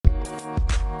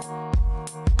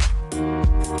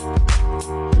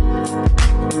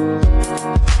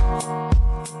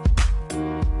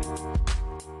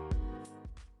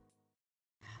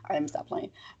stop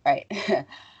playing. All right.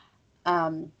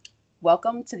 um,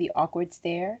 Welcome to the Awkward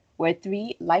Stare, where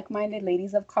three like-minded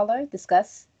ladies of color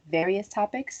discuss various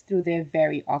topics through their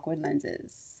very awkward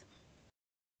lenses.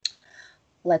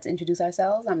 Let's introduce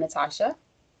ourselves. I'm Natasha.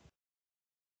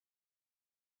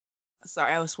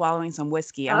 Sorry, I was swallowing some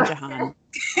whiskey. I'm Jahan.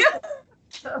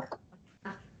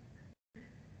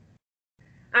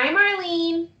 I'm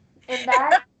Arlene, and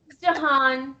that's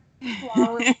Jahan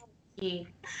swallowing whiskey.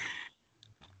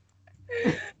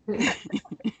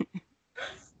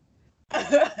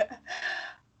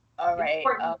 All right.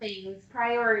 Important things,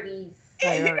 priorities.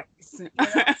 Priorities. You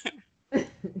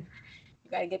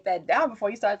gotta get that down before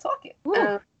you start talking.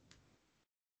 Ooh.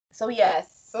 So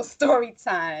yes, so story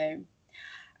time.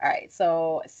 All right,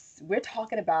 so we're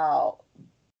talking about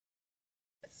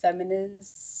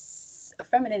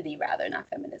femininity rather, not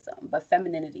feminism, but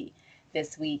femininity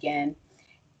this week. And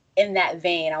in that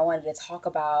vein, I wanted to talk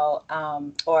about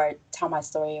or tell my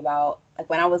story about like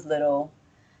when I was little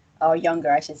or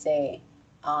younger, I should say.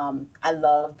 I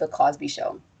loved the Cosby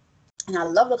Show, and I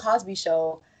love the Cosby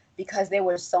Show because there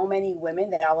were so many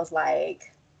women that I was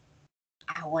like,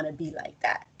 I want to be like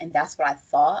that, and that's what I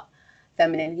thought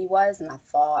femininity was, and I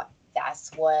thought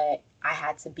that's what I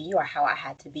had to be or how I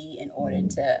had to be in order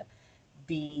to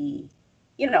be,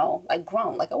 like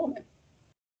grown like a woman.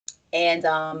 And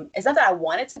it's not that I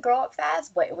wanted to grow up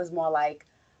fast, but it was more like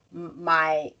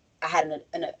my I had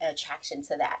an attraction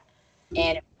to that,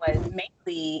 and it was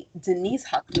mainly Denise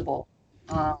Huxtable.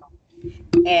 Um,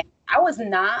 and I was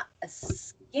not a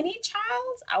skinny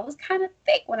child. I was kind of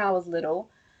thick when I was little,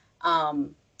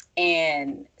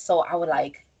 and so I would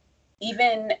like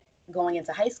even going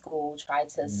into high school try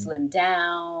to slim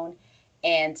down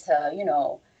and to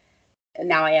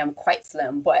now I am quite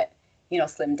slim, but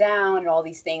slim down and all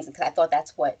these things because I thought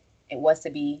that's what it was to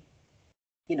be,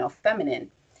 feminine.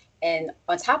 And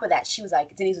on top of that, she was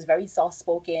like, Denise was very soft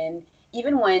spoken.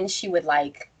 Even when she would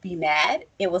like be mad,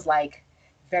 it was like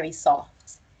very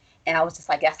soft. And I was just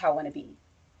like, that's how I want to be.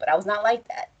 But I was not like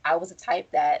that. I was a type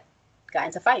that got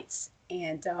into fights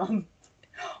and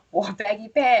wore baggy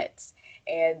pants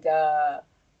and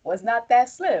was not that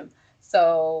slim.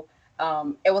 So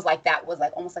it was like that was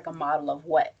like almost like a model of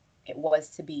what it was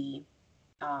to be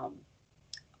um,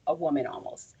 a woman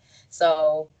almost.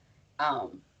 So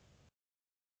um,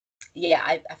 yeah,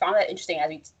 I found that interesting as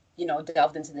we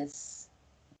delved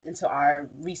into our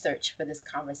research for this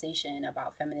conversation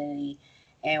about femininity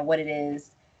and what it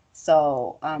is.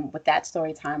 So with that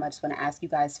story time, I just want to ask you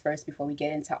guys first before we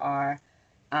get into our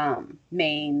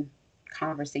main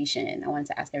conversation. I wanted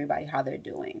to ask everybody how they're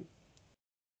doing.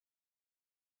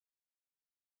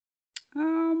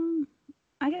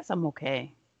 I guess I'm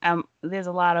okay. There's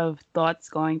a lot of thoughts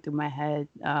going through my head.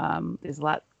 There's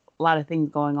a lot of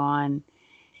things going on,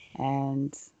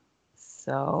 and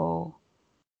so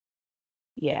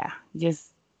yeah,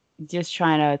 just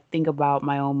trying to think about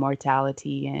my own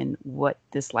mortality and what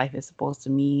this life is supposed to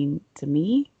mean to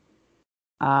me.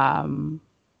 Um,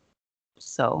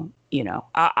 so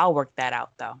I'll work that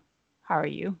out though. How are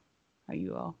you? How are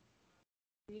you all?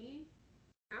 Me,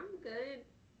 I'm good.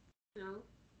 You know,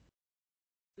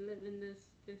 living this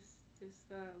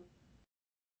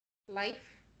life.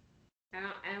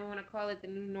 I don't want to call it the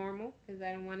new normal because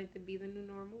I don't want it to be the new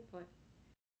normal, but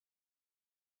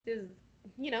just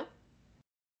you know,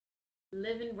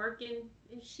 living, working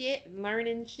and shit,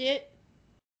 learning shit,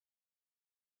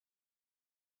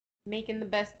 making the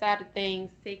best out of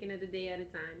things, taking it a day at a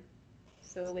time.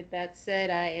 So with that said,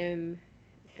 I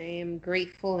am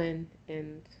grateful and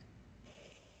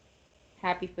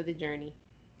happy for the journey.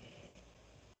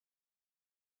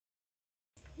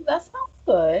 That sounds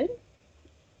good.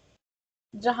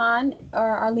 Jahan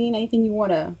or Arlene, anything you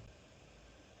want to?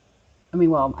 I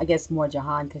mean, well, I guess more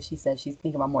Jahan because she said she's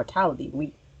thinking about mortality.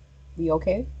 We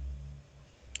okay?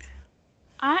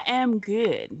 I am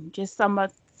good. Just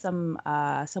someone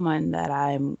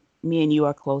that me and you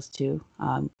are close to.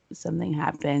 Something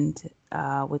happened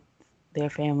with their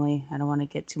family. I don't want to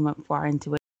get too much far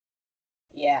into it.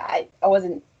 Yeah, I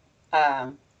wasn't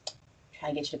um,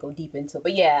 trying to get you to go deep into it,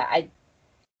 but yeah,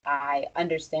 I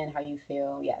understand how you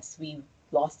feel. Yes, we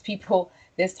lost people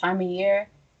this time of year,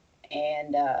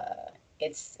 and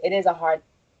it is a hard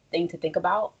thing to think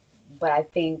about. But I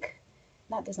think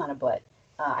not. There's not a but.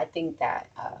 I think that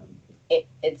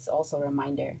it's also a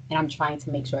reminder, and I'm trying to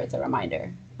make sure it's a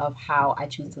reminder of how I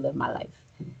choose to live my life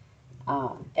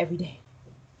every day.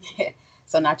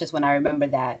 So not just when I remember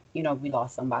that we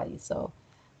lost somebody. So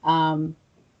um,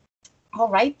 all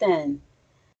right then.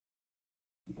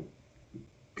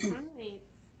 Right.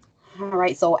 All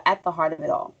right. So at the heart of it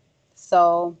all.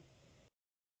 So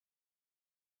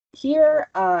here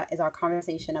is our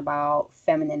conversation about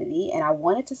femininity, and I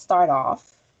wanted to start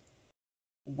off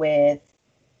with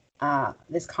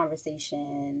this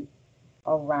conversation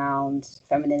around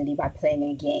femininity by playing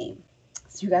a game.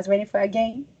 So, you guys ready for a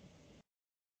game?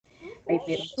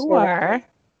 Ready for Sure.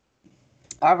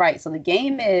 All right, so the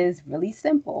game is really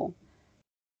simple.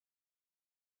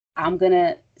 I'm going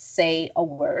to say a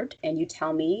word, and you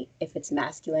tell me if it's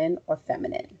masculine or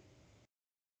feminine.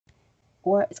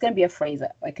 Or it's going to be a phrase.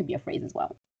 It could be a phrase as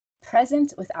well.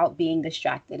 Present without being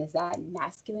distracted. Is that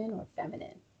masculine or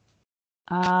feminine?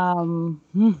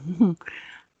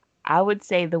 I would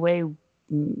say the way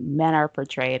men are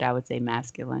portrayed, I would say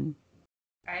masculine.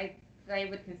 I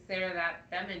would consider that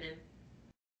feminine.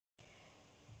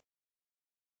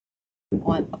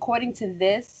 According to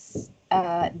this,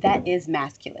 that is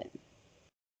masculine.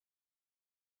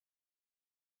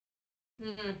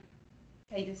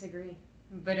 I disagree,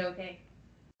 but okay.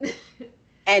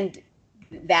 And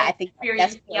that I think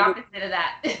that's the opposite of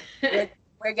that.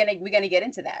 we're gonna get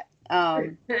into that.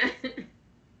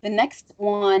 The next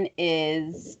one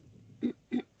is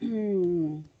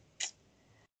this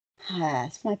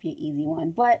might be an easy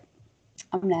one, but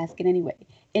I'm gonna ask it anyway.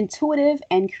 Intuitive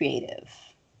and creative.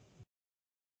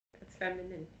 It's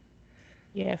feminine.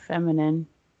 Yeah, feminine.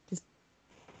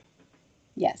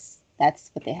 Yes, that's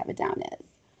what they have it down as.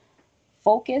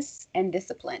 Focus and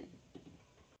discipline.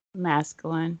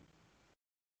 Masculine.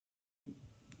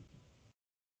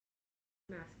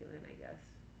 Masculine, I guess.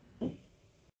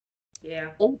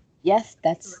 Yeah. Oh, yes,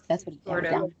 that's what they have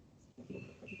it down.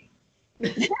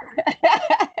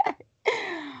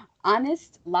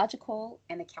 Honest, logical,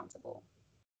 and accountable.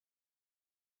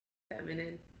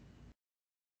 Feminine.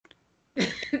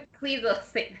 Please don't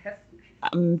say this.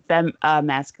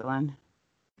 Masculine.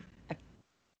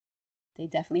 They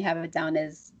definitely have it down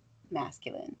as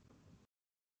masculine.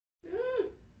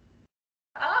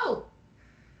 Oh.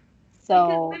 So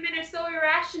because women are so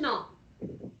irrational.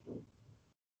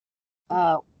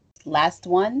 Last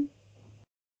one.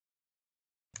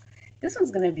 This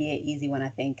one's gonna be an easy one, I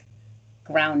think.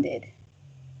 Grounded.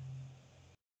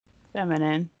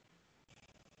 Feminine.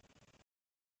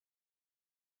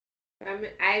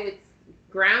 I would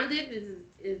grounded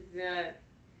is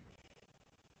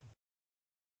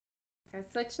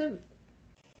that's such a.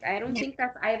 I don't think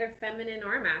that's either feminine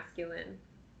or masculine.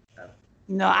 So,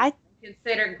 no, I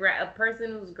consider a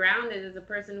person who's grounded as a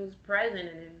person who's present,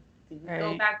 and if you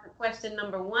go back to question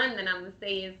number 1, then I'm gonna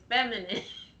say it's feminine.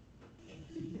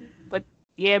 But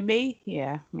yeah,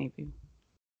 maybe.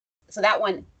 So that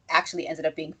one actually ended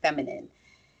up being feminine.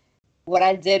 What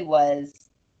I did was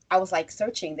I was like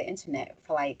searching the internet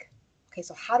for like, okay,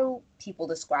 so how do people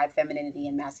describe femininity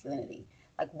and masculinity?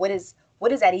 Like, what does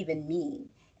that even mean?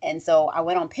 And so I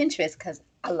went on Pinterest because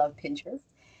I love Pinterest,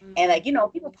 and like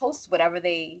people post whatever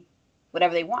they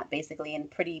want basically in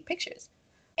pretty pictures,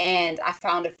 and I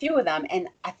found a few of them, and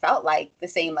I felt like the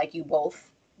same like you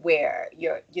both, where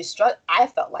you're I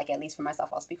felt like, at least for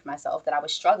myself, I'll speak for myself, that I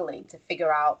was struggling to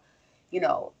figure out,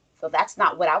 so that's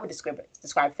not what I would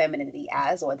describe femininity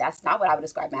as, or that's not what I would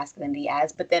describe masculinity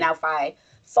as. But then if I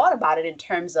thought about it in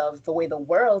terms of the way the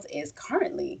world is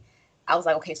currently, I was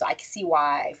like, okay, so I can see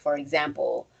why, for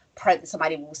example,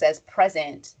 somebody who says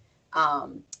present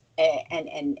and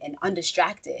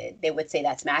undistracted, they would say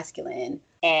that's masculine.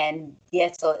 And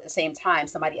yet, so at the same time,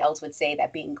 somebody else would say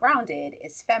that being grounded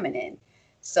is feminine.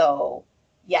 So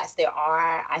yes, there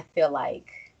are, I feel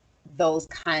like, those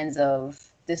kinds of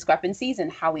discrepancies in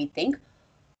how we think.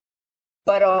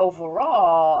 But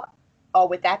overall, or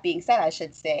with that being said, I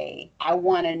should say, I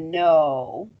want to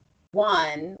know,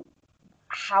 one,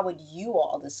 how would you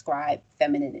all describe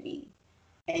femininity?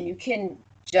 And you can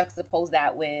juxtapose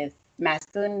that with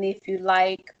masculinity if you'd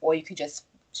like, or you could just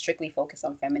strictly focus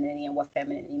on femininity and what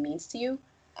femininity means to you.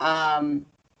 And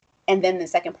then the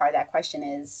second part of that question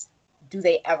is, do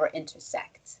they ever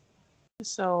intersect?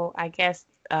 So I guess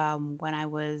when I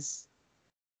was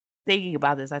thinking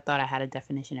about this, I thought I had a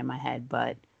definition in my head,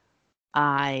 but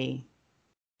I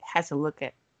had to look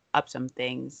up some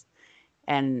things.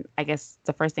 And I guess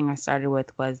the first thing I started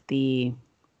with was the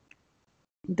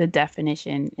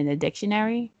definition in the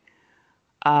dictionary.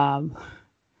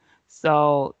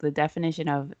 So the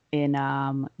definition in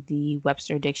the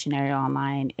Webster Dictionary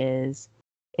online is,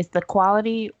 it's the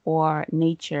quality or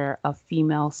nature of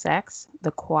female sex,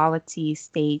 the quality,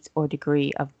 state, or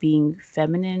degree of being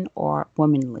feminine or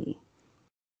womanly.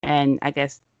 And I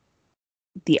guess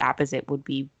the opposite would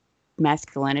be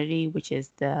masculinity, which is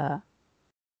the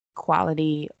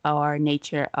quality or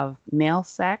nature of male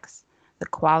sex, the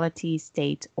quality,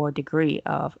 state, or degree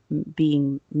of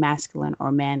being masculine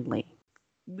or manly.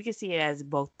 we can see it as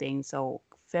both things. So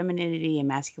femininity and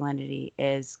masculinity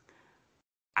is,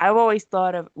 I've always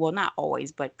thought of, well, not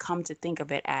always, but come to think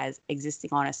of it as existing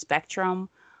on a spectrum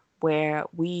where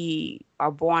we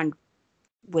are born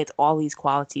with all these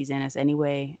qualities in us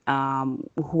anyway,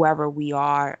 whoever we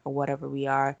are or whatever we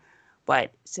are.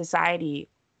 But society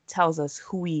tells us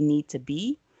who we need to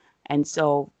be. And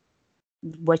so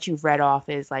what you've read off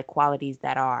is like qualities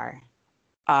that are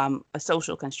a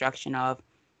social construction of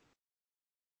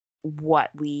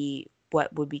what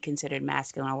would be considered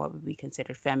masculine or what would be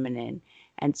considered feminine.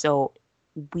 And so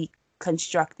we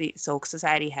construct the, so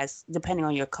society has, depending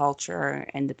on your culture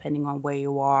and depending on where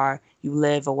you are, you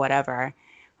live or whatever,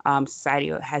 society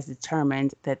has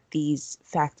determined that these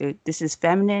factors, this is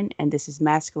feminine and this is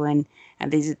masculine,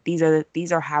 and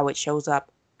these are how it shows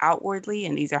up outwardly,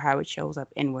 and these are how it shows up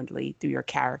inwardly through your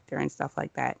character and stuff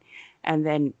like that. And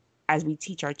then as we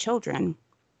teach our children,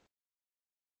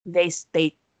 they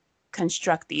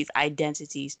construct these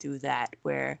identities through that,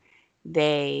 where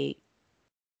they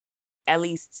at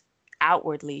least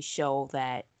outwardly show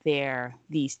that they're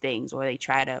these things, or they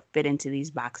try to fit into these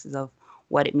boxes of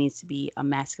what it means to be a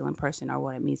masculine person or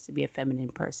what it means to be a feminine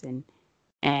person,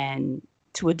 and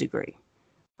to a degree.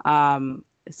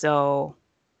 So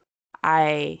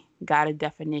I got a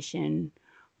definition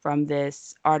from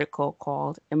this article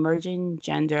called Emerging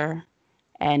Gender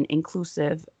and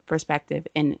Inclusive Perspective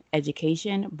in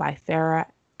Education by Farah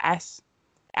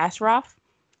Ashraf.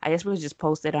 I guess we just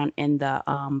posted on in the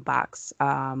box,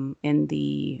 in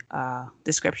the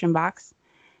description box.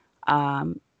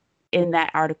 Um, in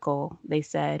that article, they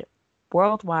said,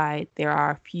 worldwide, there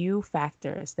are few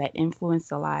factors that influence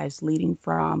the lives leading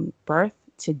from birth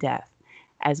to death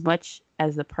as much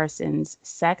as the person's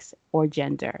sex or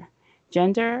gender.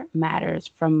 Gender matters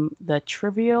from the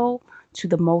trivial to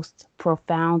the most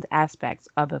profound aspects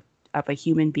of a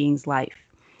human being's life.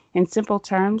 In simple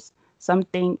terms,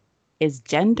 something is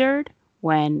gendered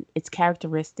when its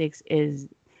character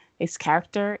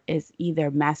is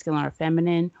either masculine or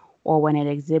feminine, or when it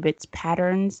exhibits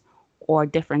patterns or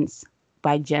difference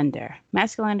by gender.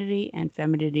 Masculinity and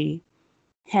femininity,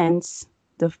 hence,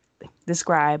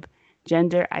 describe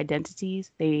gender identities.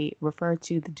 They refer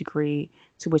to the degree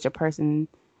to which a person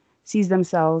sees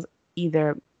themselves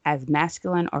either as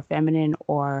masculine or feminine,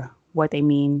 or what it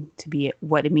means to be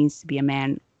a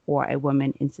man or a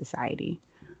woman in society.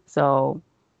 So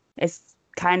it's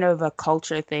kind of a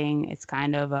culture thing. It's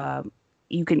kind of a,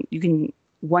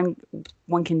 one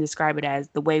one can describe it as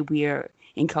the way we are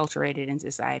enculturated in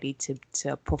society to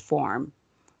perform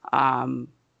um,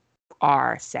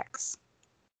 our sex,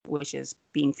 which is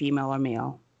being female or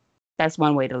male. That's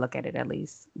one way to look at it, at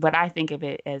least. But I think of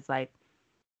it as like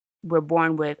we're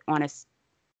born with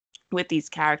these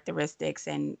characteristics,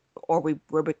 and or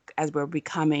as we're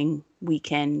becoming,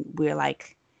 we're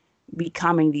like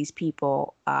becoming these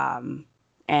people,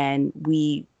 and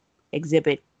we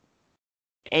exhibit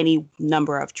any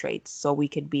number of traits. So we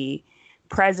could be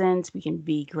present, we can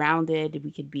be grounded,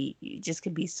 it just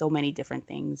could be so many different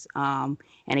things. And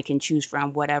it can choose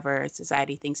from whatever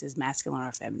society thinks is masculine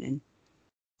or feminine.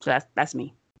 So that's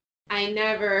me. I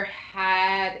never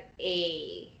had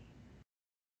a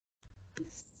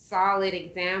solid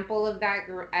example of that.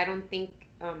 I don't think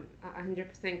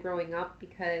 100% growing up,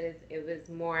 because it was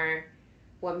more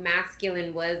what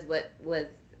masculine what was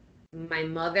my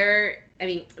mother. I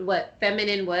mean, what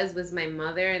feminine was my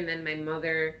mother, and then my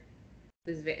mother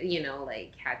was,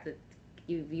 like, had to.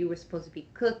 You were supposed to be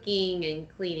cooking and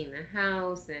cleaning the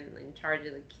house and in charge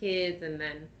of the kids, and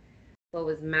then what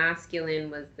was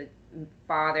masculine was the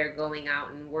father going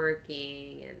out and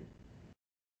working and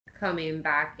coming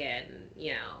back, and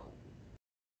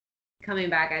coming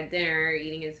back at dinner,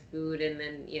 eating his food, and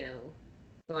then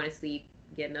going to sleep,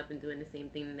 getting up and doing the same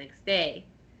thing the next day.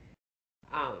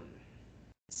 Um,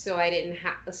 so I didn't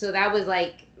have. So that was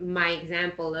like my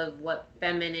example of what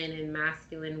feminine and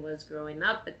masculine was growing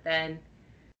up. But then,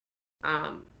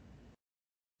 when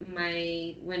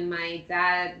my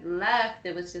dad left,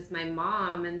 it was just my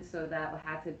mom, and so that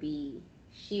had to be.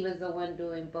 She was the one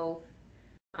doing both.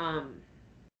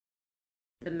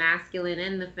 The masculine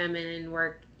and the feminine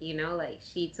work, like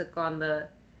she took on the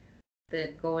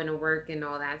going to work and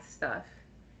all that stuff.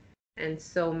 And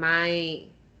so my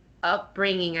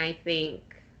upbringing, I think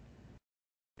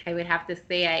I would have to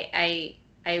say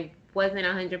I wasn't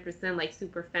 100% like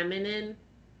super feminine,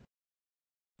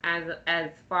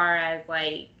 as far as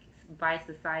like by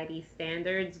society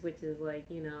standards, which is like,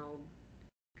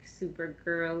 super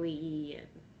girly and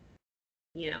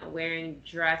wearing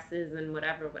dresses and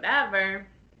whatever,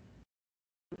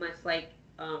 much like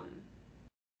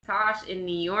Tosh, in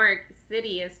New York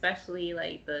City, especially,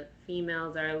 like, the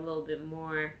females are a little bit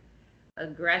more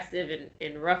aggressive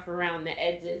and rough around the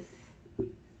edges.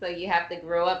 So you have to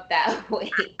grow up that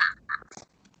way.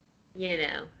 You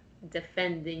know,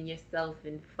 defending yourself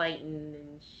and fighting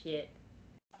and shit.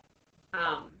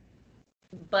 Um,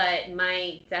 but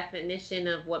my definition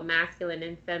of what masculine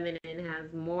and feminine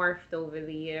has morphed over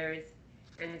the years.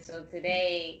 And so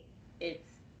today it's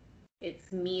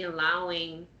it's me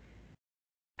allowing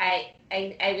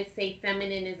I would say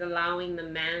feminine is allowing the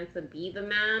man to be the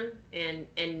man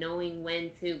and knowing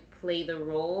when to play the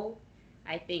role.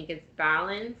 I think it's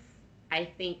balance. I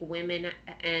think women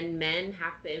and men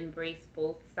have to embrace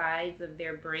both sides of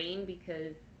their brain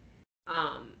because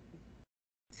um,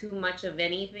 too much of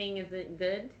anything isn't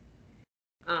good.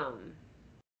 Um,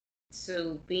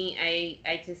 so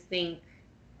I just think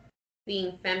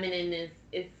being feminine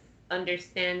is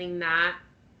understanding that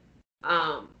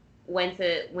um, when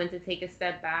to take a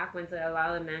step back, when to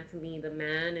allow the man to be the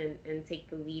man and take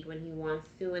the lead when he wants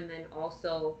to, and then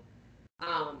also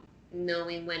um,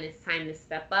 knowing when it's time to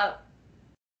step up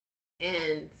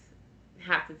and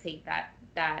have to take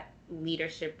that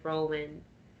leadership role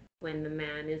when the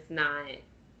man is not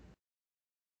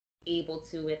able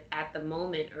to at the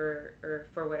moment or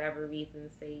for whatever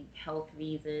reasons, say health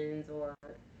reasons or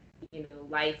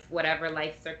life, whatever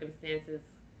life circumstances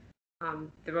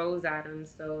throws at him.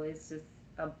 So it's just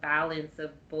a balance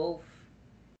of both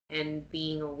and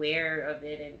being aware of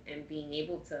it and being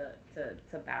able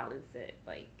to balance it.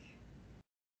 Like,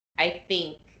 I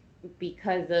think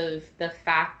because of the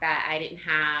fact that I didn't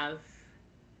have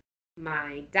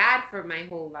my dad for my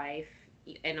whole life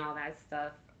and all that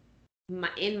stuff,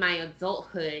 in my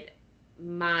adulthood,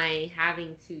 my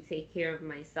having to take care of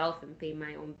myself and pay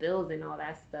my own bills and all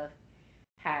that stuff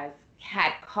has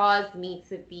had caused me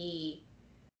to be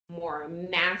more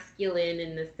masculine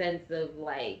in the sense of,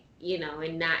 like,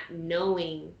 and not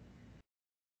knowing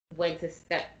when to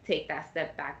take that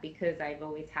step back because I've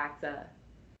always had to,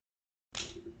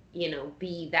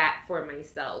 be that for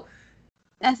myself.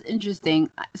 That's interesting.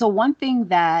 So one thing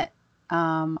that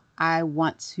I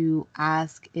want to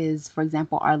ask is, for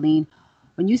example, Arlene,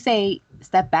 when you say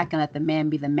step back and let the man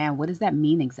be the man, what does that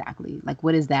mean exactly? Like,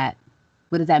 what is that?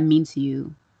 What does that mean to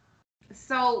you?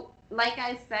 So, like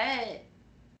I said,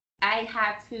 I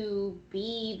had to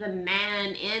be the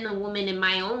man and a woman in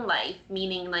my own life,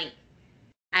 meaning, like,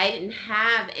 I didn't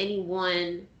have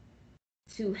anyone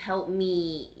to help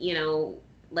me,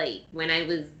 like when I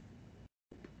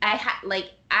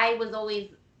was always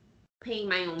paying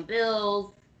my own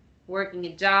bills, working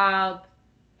a job,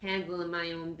 handling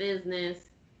my own business,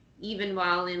 even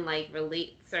while in like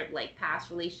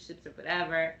past relationships or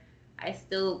whatever. I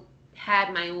still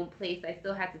had my own place. I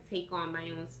still had to take on my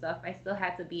own stuff. I still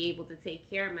had to be able to take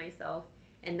care of myself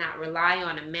and not rely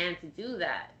on a man to do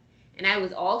that. And I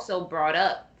was also brought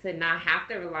up to not have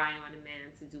to rely on a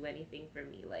man to do anything for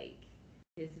me. Like,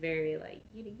 it's very like,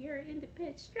 you're an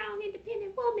independent, strong,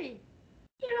 independent woman.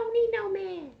 You don't need no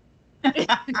man.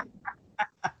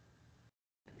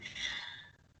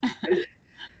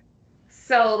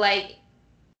 So, like,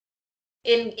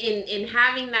 in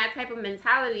having that type of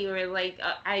mentality where, like,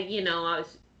 I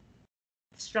was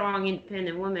strong,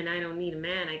 independent woman. I don't need a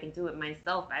man. I can do it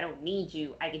myself. I don't need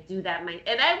you. I can do that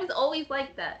and I was always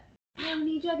like that. I don't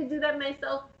need you. I can do that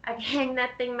myself. I can hang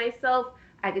that thing myself.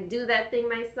 I could do that thing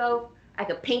myself. I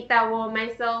could paint that wall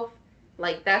myself.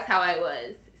 Like, that's how I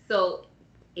was. So,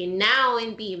 in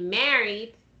being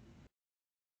married,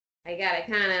 I gotta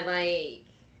kind of, like,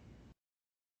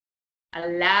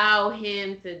 allow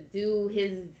him to do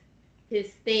his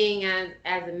thing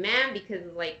as a man, because,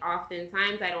 like,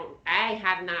 oftentimes I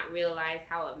have not realized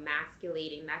how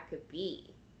emasculating that could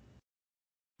be,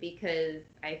 because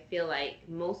I feel like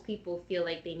most people feel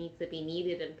like they need to be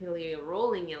needed and play a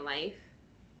role in your life,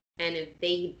 and if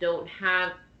they don't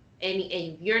have any,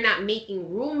 and if you're not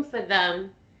making room for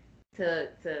them to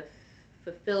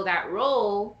fulfill that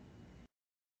role,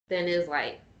 then it's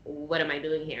like, what am I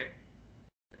doing here?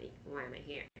 Like, why am I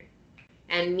here?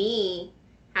 And me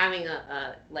having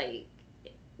a like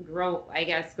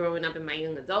growing up in my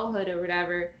young adulthood or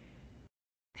whatever,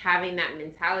 having that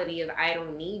mentality of I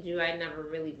don't need you, I never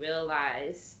really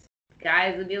realized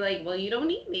guys would be like, well, you don't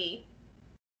need me.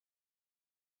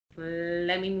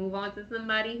 Let me move on to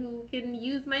somebody who can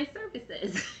use my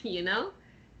services, you know?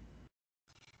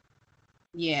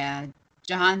 Yeah.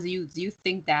 Jahan, do you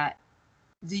think that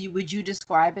would you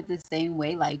describe it the same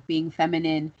way, like being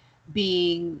feminine,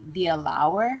 being the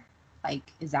allower? Like,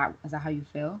 is that how you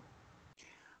feel?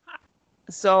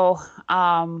 So,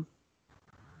 I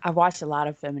watched a lot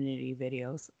of femininity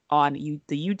videos on the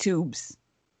YouTubes.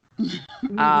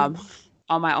 um,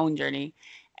 on my own journey.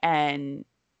 And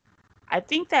I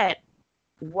think that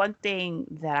one thing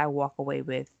that I walk away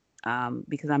with,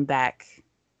 because I'm back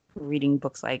reading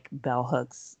books like Bell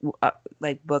Hooks,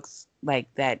 like books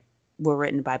like that were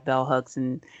written by Bell Hooks,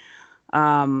 and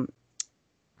um,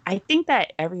 I think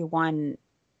that everything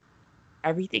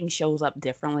shows up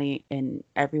differently in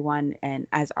everyone, and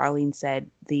as Arlene said,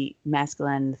 the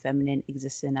masculine and the feminine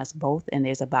exists in us both, and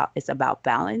it's about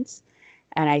balance.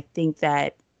 And I think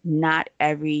that not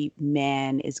every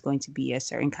man is going to be a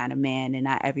certain kind of man, and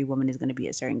not every woman is going to be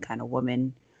a certain kind of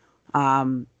woman.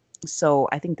 um so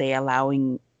I think the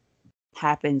allowing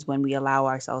happens when we allow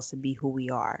ourselves to be who we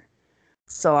are.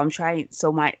 So I'm trying,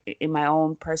 so my in my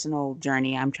own personal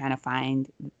journey, I'm trying to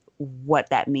find what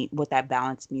that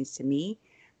balance means to me,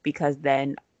 because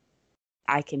then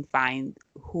I can find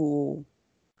who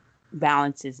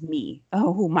balances me,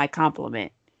 who my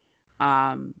complement.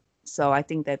 Um, so I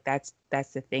think that that's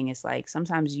the thing. It's like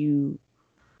sometimes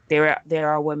there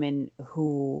are women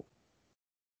who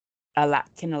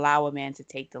can allow a man to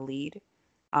take the lead,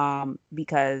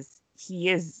 because he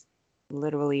is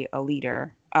literally a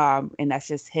leader, and that's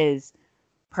just his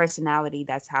personality.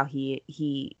 That's how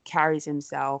he carries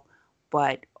himself.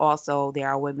 But also there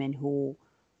are women who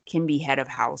can be head of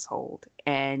household,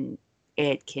 and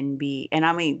it can be, and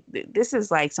I mean, this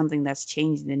is like something that's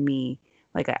changed in me,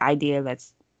 like an idea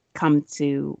that's come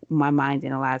to my mind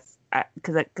in the last,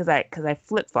 because I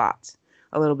flip flopped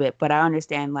a little bit, but I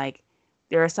understand, like,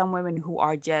 there are some women who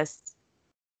are just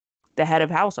the head of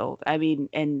household. I mean,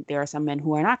 and there are some men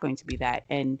who are not going to be that.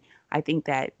 And I think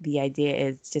that the idea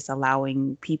is just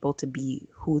allowing people to be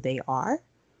who they are,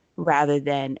 rather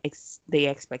than the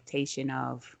expectation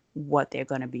of what they're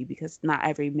going to be, because not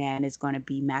every man is going to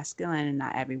be masculine and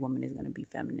not every woman is going to be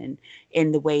feminine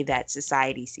in the way that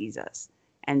society sees us.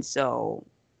 And so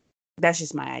that's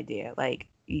just my idea. Like,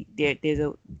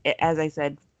 there's as I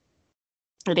said,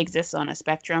 it exists on a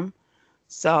spectrum.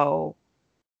 So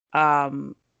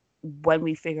um when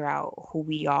we figure out who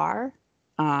we are,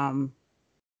 um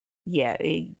yeah,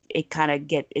 it kind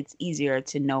of it's easier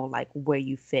to know like where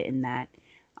you fit in that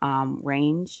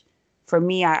range. For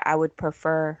me, I would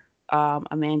prefer a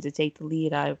man to take the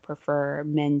lead. I prefer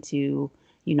men to,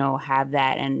 have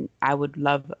that, and I would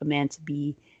love a man to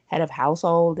be head of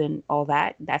household and all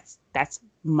that. That's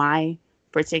my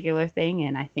particular thing,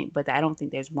 and I think, but I don't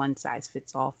think there's one size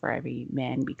fits all for every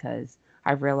man, because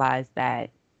I've realized that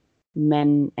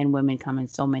men and women come in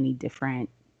so many different,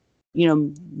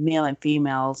 male and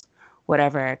females,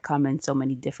 whatever, come in so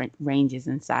many different ranges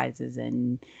and sizes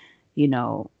and,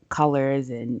 colors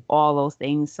and all those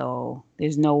things. So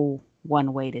there's no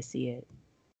one way to see it.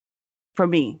 For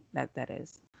me, that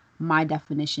is. My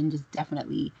definition just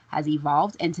definitely has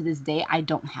evolved, and to this day I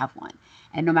don't have one.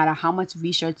 And no matter how much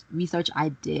research I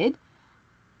did,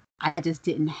 I just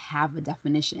didn't have a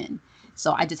definition.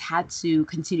 So I just had to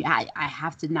continue. I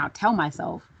have to now tell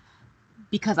myself,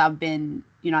 because I've been,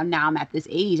 now I'm at this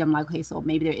age, I'm like, okay, so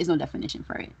maybe there is no definition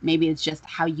for it. Maybe it's just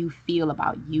how you feel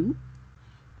about you.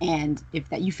 And if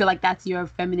that you feel like that's your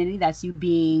femininity, that's you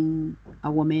being a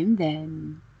woman,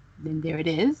 then there it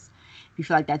is. If you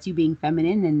feel like that's you being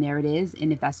feminine, then there it is.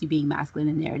 And if that's you being masculine,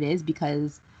 then there it is.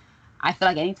 Because I feel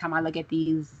like anytime I look at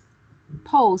these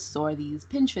posts or these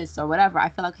Pinterests or whatever, I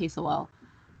feel like, okay, so well,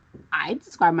 I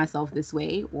describe myself this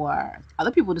way, or other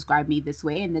people describe me this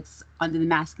way, and it's under the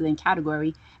masculine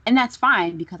category. And that's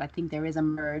fine, because I think there is a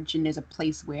merge and there's a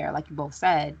place where, like you both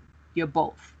said, you're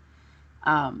both.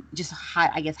 Just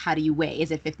how, I guess, how do you weigh? Is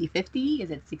it 50-50?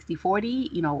 Is it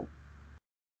 60-40?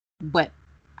 But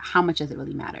how much does it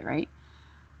really matter, right?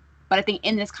 But I think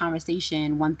in this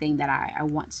conversation, one thing that I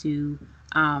want to,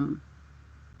 um,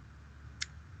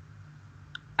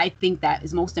 I think that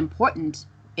is most important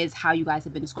is how you guys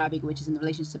have been describing, which is in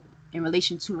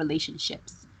relation to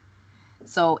relationships.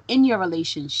 So in your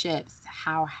relationships,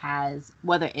 how has,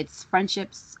 whether it's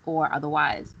friendships or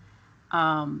otherwise,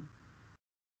 um,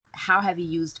 how have you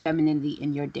used femininity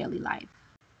in your daily life?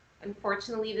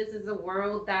 Unfortunately, this is a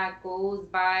world that goes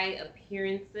by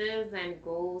appearances and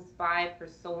goes by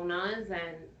personas,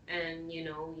 and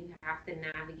you have to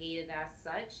navigate it as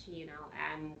such.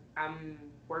 I'm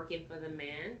working for the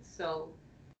man, so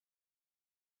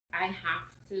I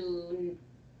have to.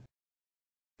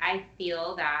 I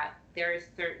feel that there are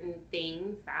certain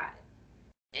things that,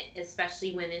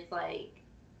 especially when it's like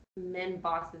men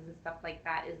bosses and stuff like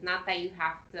that, it's not that you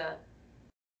have to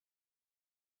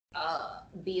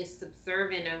be a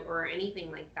subservient or anything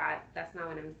like that. That's not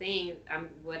what I'm saying.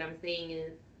 What I'm saying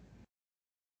is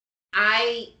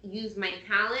I use my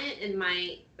talent and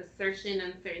my assertion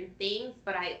on certain things,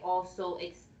 but I also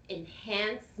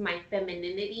enhance my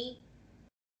femininity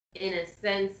in a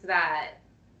sense that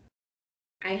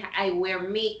I wear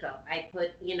makeup. I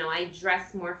put, I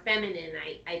dress more feminine.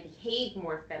 I behave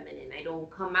more feminine. I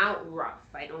don't come out rough.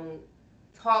 I don't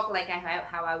talk like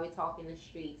how I would talk in the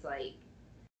streets. Like,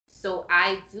 so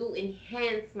I do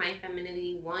enhance my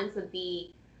femininity. One, to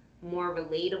be more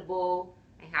relatable.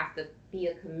 I have to be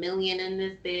a chameleon in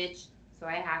this bitch. So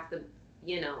I have to,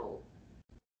 you know,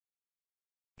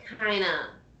 kind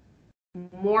of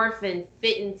morph and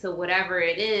fit into whatever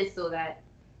it is so that,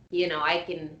 I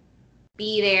can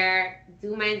be there,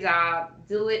 do my job,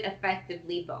 do it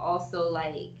effectively, but also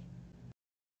like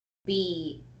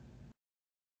be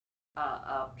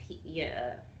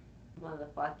yeah,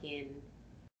 motherfucking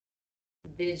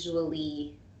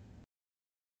visually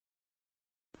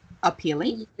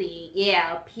Appealing. easy,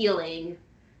 yeah, appealing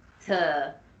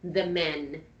to the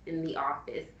men in the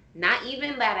office. Not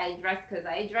even that I dress, because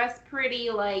I dress pretty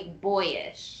like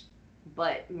boyish,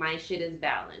 but my shit is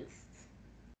balanced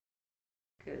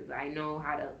because I know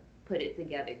how to put it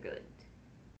together good.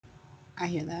 I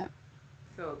hear that.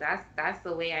 So that's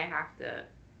the way I have to.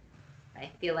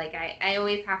 I feel like I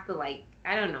always have to, like,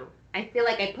 I don't know. I feel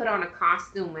like I put on a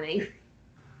costume when I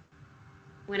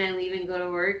when I leave and go to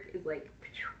work. It's like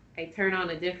I turn on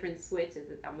a different switch. As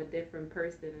if I'm a different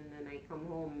person, and then I come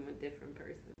home, I'm a different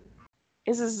person.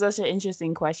 This is such an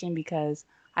interesting question because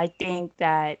I think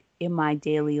that in my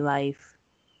daily life,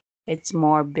 it's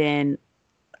more been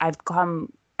I've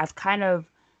kind of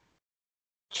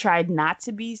tried not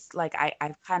to be like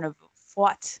I've kind of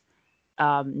fought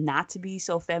not to be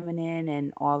so feminine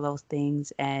and all those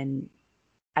things. And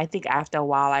I think after a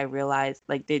while, I realized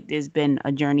like there's been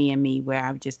a journey in me where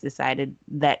I've just decided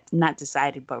that, not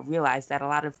decided, but realized that a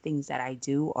lot of things that I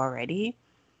do already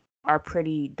are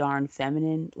pretty darn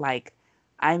feminine. Like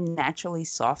I'm naturally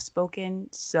soft spoken.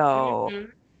 So, Mm-hmm.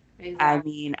 I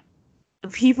Exactly. mean,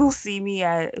 people see me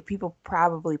as, people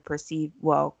probably perceive,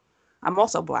 well, I'm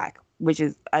also black, which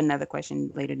is another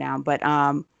question later down, but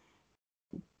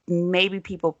maybe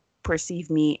people perceive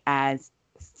me as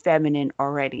feminine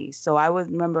already. So I was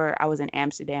remember I was in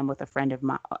Amsterdam with a friend of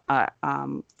mine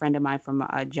from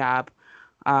a job.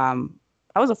 I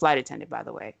was a flight attendant, by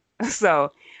the way.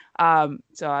 So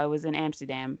I was in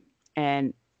Amsterdam,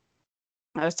 and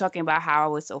I was talking about how I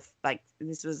was so like,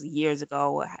 this was years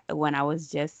ago when I was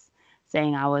just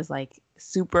saying I was like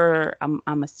super.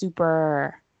 I'm a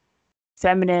super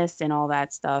feminist and all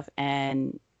that stuff,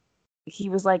 and he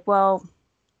was like, "Well,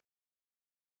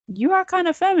 you are kind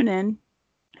of feminine."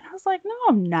 And I was like, "No,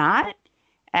 I'm not."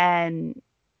 And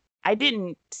I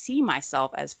didn't see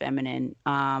myself as feminine.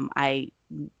 I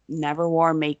never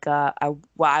wore makeup.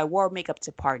 I wore makeup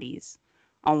to parties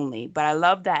only, but I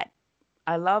loved that.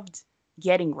 I loved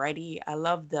getting ready. I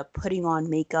loved the putting on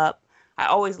makeup. I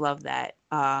always loved that.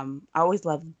 I always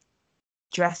loved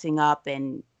dressing up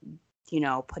and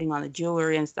putting on the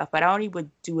jewelry and stuff. But I only would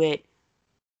do it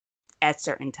at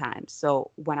certain times.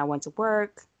 So when I went to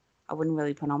work, I wouldn't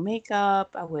really put on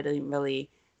makeup. I wouldn't really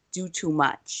do too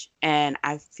much. And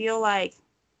I feel like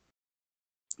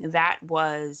that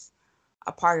was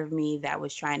a part of me that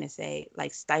was trying to say,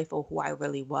 like, stifle who I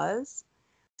really was.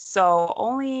 So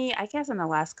only, I guess, in the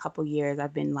last couple years,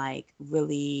 I've been like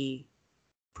really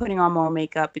putting on more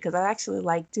makeup because I actually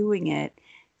like doing it.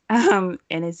 And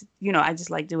it's, I just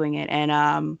like doing it.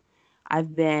 And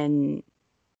I've been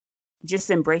just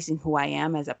embracing who I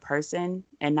am as a person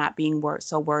and not being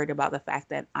so worried about the fact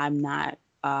that I'm not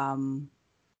I'm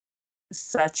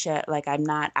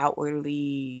not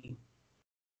outwardly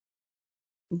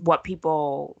what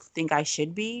people think I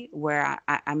should be, where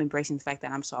I'm embracing the fact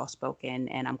that I'm soft spoken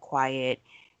and I'm quiet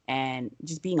and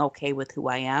just being okay with who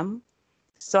I am.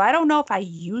 So I don't know if I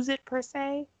use it per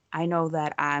se. I know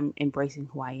that I'm embracing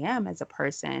who I am as a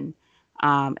person,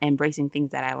 embracing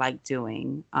things that I like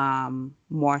doing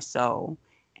more so,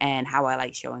 and how I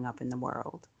like showing up in the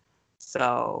world.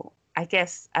 So I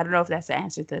guess I don't know if that's the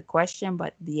answer to the question,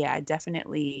 but yeah, I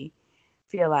definitely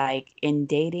feel like in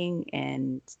dating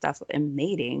and stuff and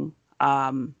mating,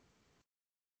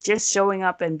 just showing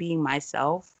up and being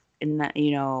myself and that,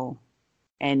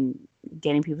 and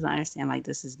getting people to understand like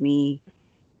this is me,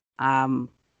 um,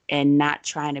 and not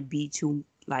trying to be too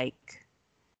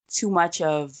much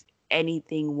of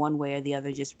anything one way or the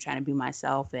other, just trying to be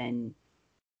myself. And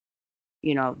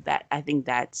that I think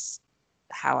that's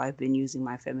how I've been using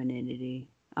my femininity,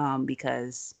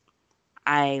 because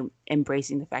I'm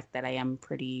embracing the fact that I am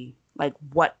pretty, like,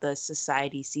 what the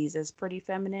society sees as pretty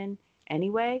feminine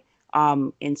anyway,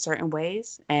 in certain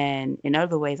ways. And in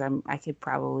other ways, I could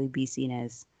probably be seen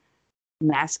as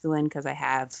masculine because I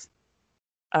have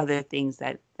other things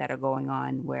that are going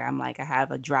on where I'm like, I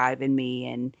have a drive in me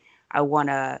and I want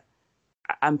to,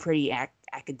 I'm pretty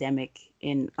academic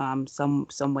in some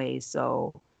ways.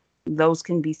 So those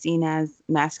can be seen as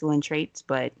masculine traits,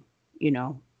 but you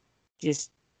know,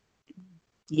 just,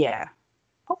 yeah.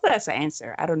 Hopefully that's the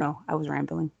answer. I don't know. I was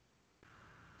rambling.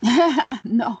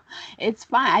 No, it's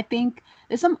fine. I think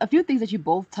there's a few things that you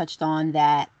both touched on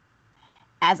that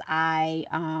as I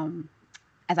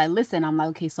listen, I'm like,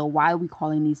 okay, so why are we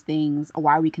calling these things, or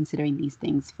why are we considering these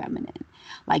things feminine?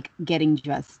 Like getting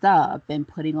dressed up and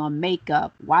putting on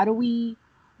makeup. I know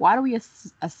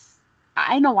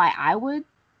why I would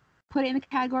put it in the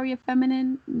category of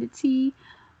femininity,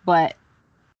 but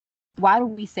why do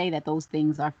we say that those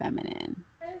things are feminine?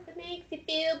 Because it makes you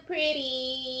feel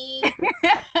pretty.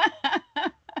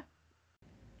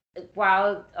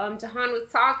 While Jahan was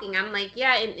talking, I'm like,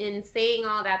 yeah, in saying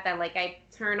all that, like I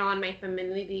turn on my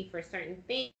femininity for certain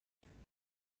things.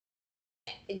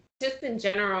 Just in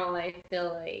general, I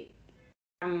feel like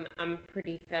I'm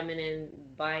pretty feminine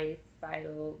by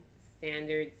societal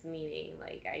standards, meaning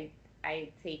like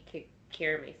I take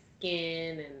care of my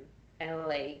skin and I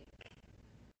like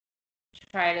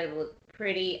try to look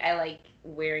pretty. I like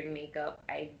wearing makeup.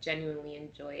 I genuinely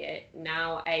enjoy it.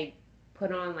 Now I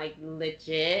put on like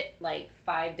legit like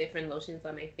 5 different lotions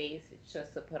on my face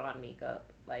just to put on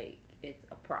makeup. Like it's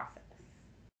a process.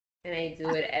 And I do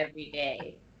it every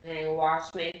day. And I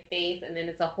wash my face and then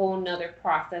it's a whole nother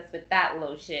process with that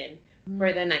lotion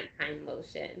for the nighttime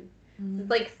lotion. So it's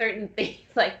like certain things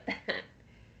like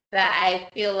that I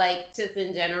feel like just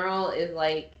in general is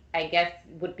like I guess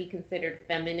would be considered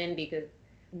feminine because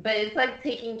but it's like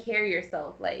taking care of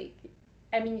yourself. Like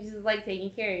I mean you just like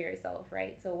taking care of yourself,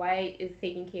 right? So why is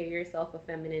taking care of yourself a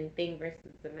feminine thing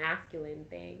versus a masculine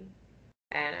thing?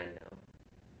 I don't know.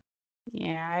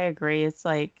 Yeah, I agree. It's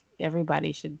like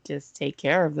everybody should just take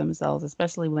care of themselves,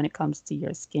 especially when it comes to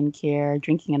your skincare,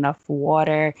 drinking enough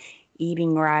water,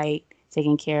 eating right,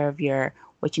 taking care of your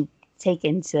what you take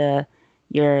into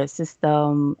your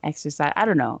system, exercise. I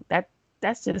don't know.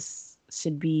 That's just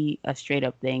should be a straight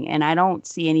up thing. And I don't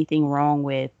see anything wrong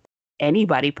with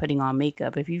anybody putting on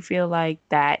makeup. If you feel like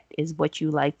that is what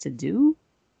you like to do,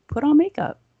 put on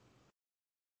makeup.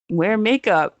 Wear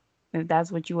makeup if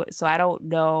that's what you. So I don't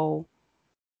know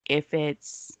if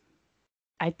it's,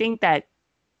 I think that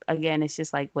again it's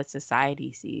just like what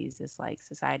society sees. It's like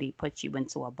society puts you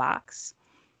into a box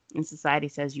and society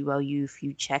says you if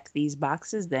you check these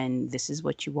boxes then this is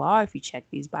what you are. If you check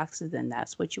these boxes then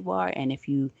that's what you are. And if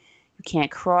you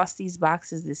can't cross these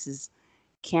boxes, this is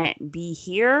can't be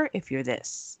here if you're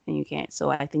this and you can't. So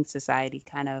I think society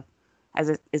kind of as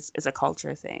a it's a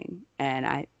culture thing. And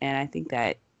I think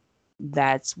that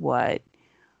that's what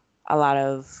a lot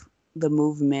of the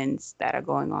movements that are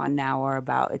going on now are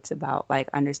about. It's about like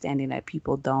understanding that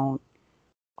people don't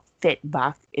fit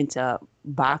into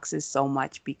boxes so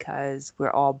much because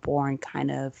we're all born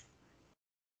kind of,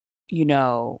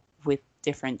 with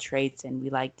different traits and we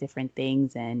like different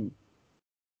things, and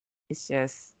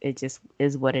it just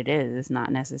is what it is. It's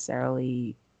not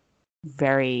necessarily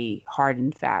very hard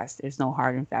and fast. There's no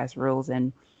hard and fast rules.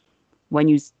 And when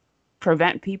you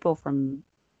prevent people from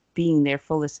being their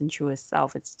fullest and truest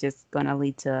self, it's just going to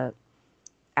lead to,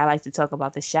 I like to talk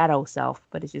about the shadow self,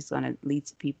 but it's just going to lead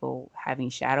to people having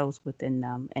shadows within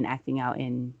them and acting out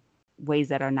in ways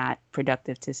that are not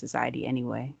productive to society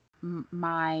anyway.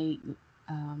 My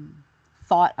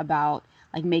thought about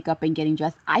like makeup and getting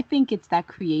dressed, I think it's that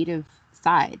creative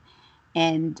side.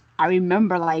 And I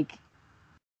remember like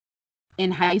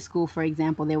in high school, for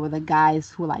example, there were the guys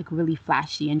who were like really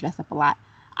flashy and dressed up a lot.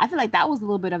 I feel like that was a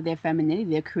little bit of their femininity,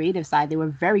 their creative side. They were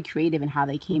very creative in how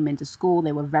they came into school.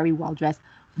 They were very well dressed,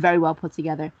 very well put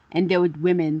together. And there were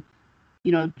women,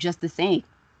 just the same,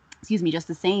 just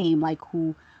the same, like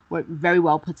who were very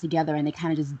well put together and they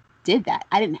kind of just did that.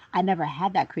 I never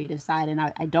had that creative side, and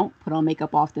I don't put on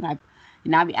makeup often. I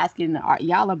be asking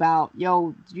y'all about,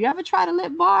 yo, do you ever try to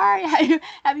lip bar?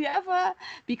 Have you ever?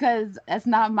 Because that's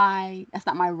not my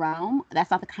realm.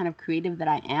 That's not the kind of creative that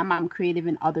I am. I'm creative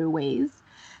in other ways.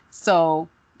 So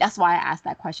that's why I asked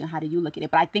that question. How do you look at it?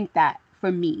 But I think that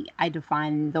for me, I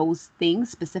define those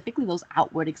things, specifically those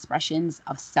outward expressions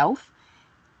of self,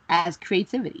 as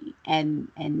creativity. And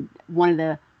one of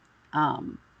the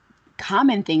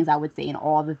common things I would say in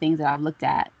all the things that I've looked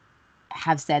at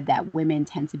have said that women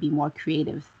tend to be more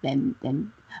creative than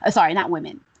sorry, not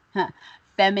women,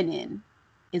 feminine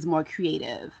is more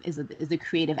creative, is a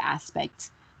creative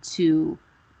aspect to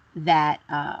that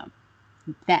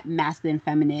that masculine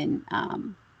feminine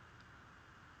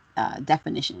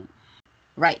definition.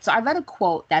 Right. So I read a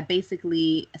quote that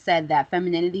basically said that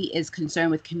femininity is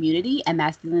concerned with community and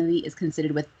masculinity is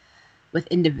considered with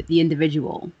the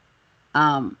individual.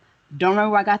 Um, don't remember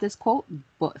where I got this quote,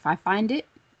 but if I find it,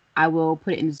 I will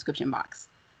put it in the description box.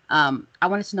 I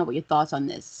wanted to know what your thoughts on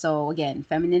this. So again,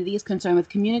 femininity is concerned with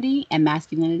community, and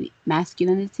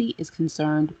masculinity is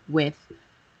concerned with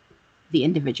the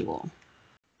individual.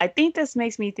 I think this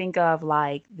makes me think of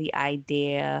like the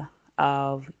idea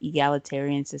of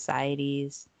egalitarian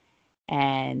societies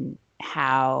and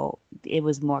how it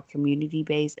was more community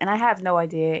based. And I have no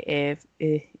idea if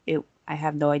it I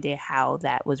have no idea how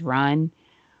that was run,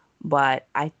 but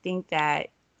I think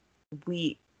that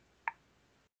we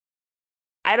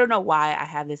I don't know why I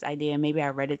have this idea. Maybe I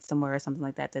read it somewhere or something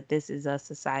like that, that this is a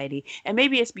society. And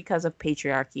maybe it's because of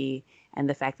patriarchy and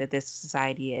the fact that this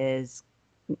society is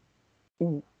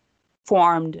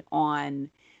formed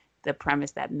on the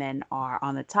premise that men are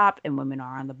on the top and women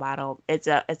are on the bottom. It's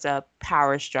a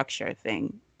power structure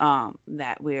thing,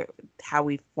 that we're how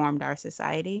we formed our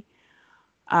society.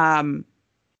 Um,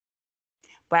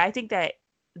 but I think that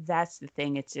that's the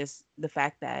thing. It's just the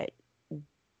fact that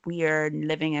we are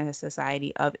living in a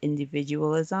society of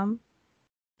individualism,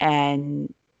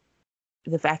 and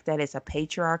the fact that it's a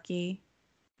patriarchy,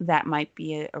 that might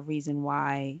be a reason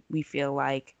why we feel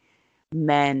like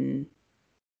men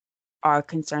are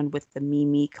concerned with the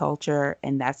me culture,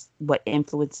 and that's what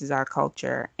influences our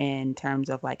culture in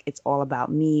terms of like it's all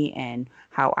about me and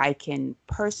how I can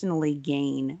personally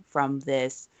gain from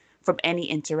this, from any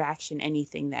interaction,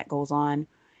 anything that goes on.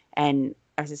 And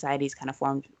our society is kind of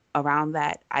formed around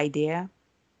that idea.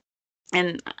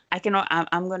 And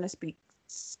I'm going to speak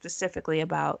specifically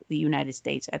about the United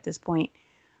States at this point.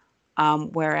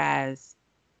 Whereas,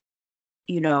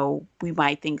 we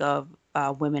might think of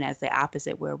women as the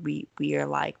opposite, where we are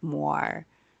like more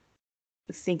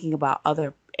thinking about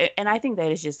other, and I think that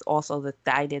is just also the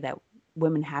idea that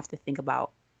women have to think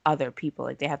about other people.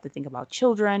 Like they have to think about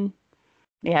children,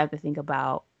 they have to think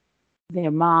about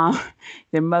their mom,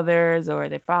 their mothers or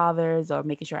their fathers, or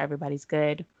making sure everybody's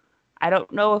good. I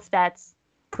don't know if that's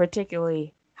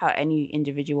particularly how any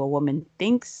individual woman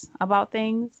thinks about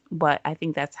things, but I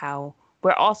think that's how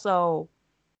we're also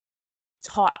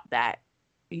taught that,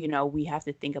 we have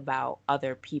to think about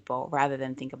other people rather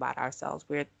than think about ourselves.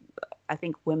 I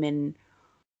think women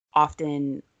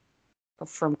often,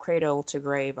 from cradle to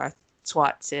grave, are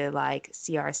taught to like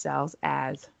see ourselves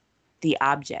as the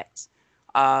object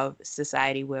of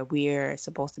society, where we're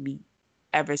supposed to be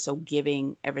ever so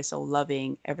giving, ever so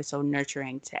loving, ever so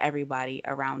nurturing to everybody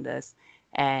around us.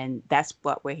 And that's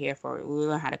what we're here for. We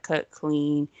learn how to cook,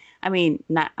 clean. I mean,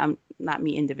 not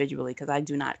me individually, because I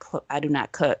do not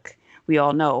cook. We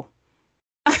all know.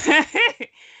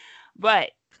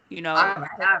 But All right,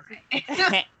 all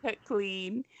right. cook,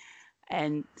 clean,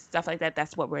 and stuff like that.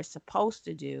 That's what we're supposed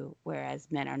to do. Whereas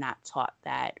men are not taught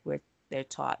that. They're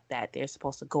taught that they're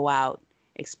supposed to go out,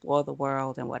 explore the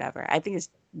world, and whatever. I think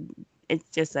it's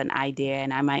just an idea,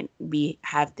 and I might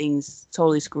have things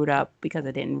totally screwed up because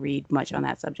I didn't read much on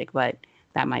that subject, but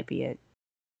that might be it.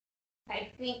 I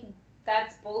think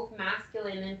that's both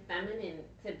masculine and feminine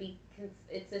to be.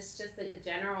 It's just a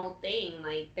general thing.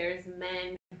 Like there's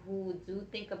men who do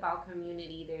think about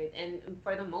community there, and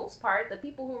for the most part, the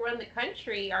people who run the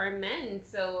country are men.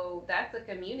 So that's a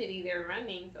community they're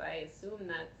running. So I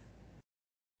assume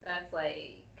that's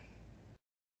like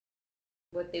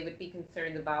what they would be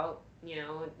concerned about.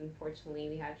 Unfortunately,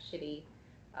 we have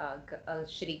a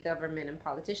shitty government and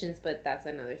politicians, but that's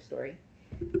another story.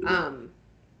 Um,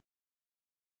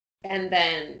 and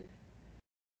then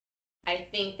I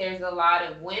think there's a lot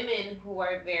of women who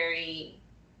are very,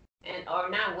 and or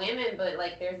not women, but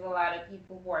like there's a lot of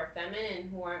people who are feminine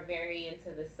who are very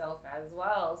into the self as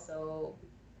well. So,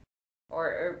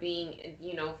 or being,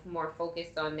 more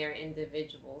focused on their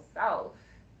individual self.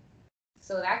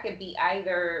 So that could be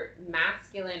either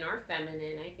masculine or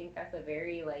feminine. I think that's a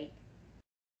very like,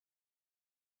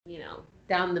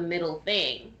 down the middle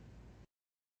thing.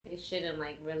 It shouldn't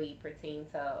like really pertain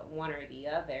to one or the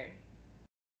other.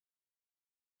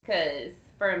 Because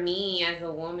for me as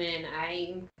a woman,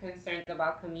 I'm concerned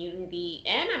about community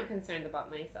and I'm concerned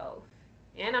about myself.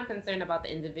 And I'm concerned about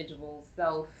the individual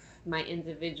self, my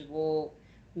individual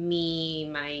me,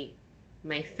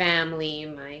 my family,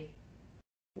 my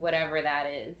whatever that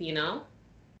is.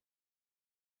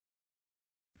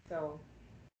 So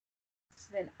So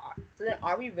then,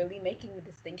 are we really making the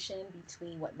distinction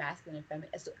between what masculine and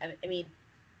feminine? So, I mean,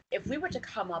 if we were to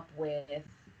come up with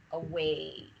a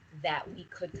way that we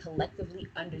could collectively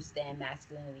understand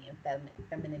masculinity and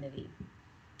femininity,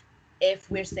 if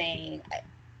we're saying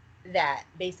that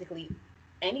basically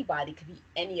anybody could be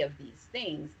any of these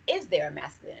things. Is there a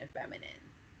masculine and feminine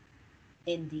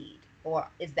indeed? Or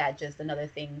is that just another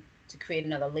thing to create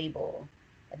another label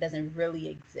that doesn't really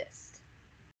exist?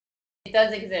 It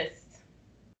does exist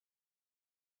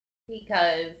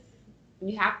because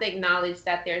you have to acknowledge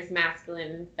that there's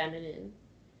masculine and feminine.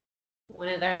 One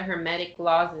of the Hermetic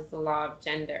laws is the law of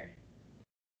gender.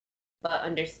 But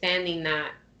understanding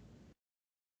that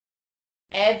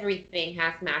everything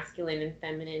has masculine and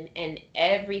feminine, and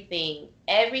everything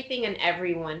and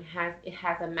everyone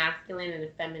has a masculine and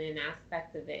a feminine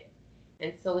aspect of it.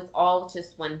 And so it's all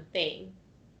just one thing.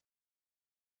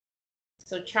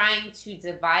 So trying to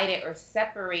divide it or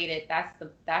separate it, that's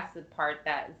the part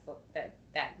that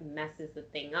messes the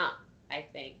thing up. I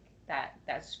think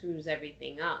that screws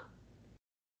everything up.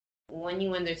 When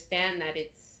you understand that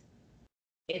it's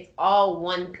all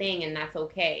one thing, and that's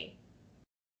okay.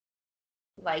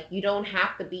 Like, you don't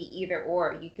have to be either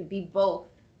or. You could be both.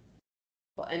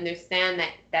 But understand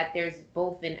that there's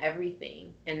both in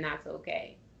everything, and that's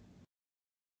okay.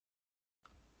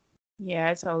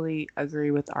 Yeah, I totally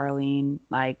agree with Arlene.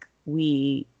 Like,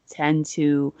 we tend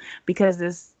to, because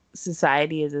this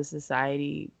society is a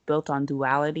society built on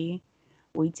duality,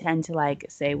 we tend to like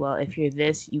say, well, if you're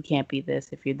this, you can't be this.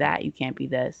 If you're that, you can't be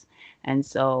this. And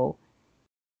so,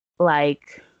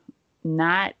 like,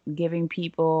 not giving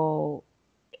people,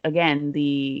 again,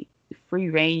 the free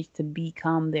range to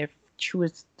become their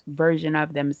truest version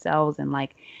of themselves, and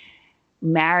like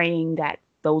marrying that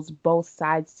those both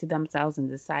sides to themselves and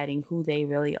deciding who they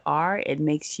really are, it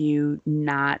makes you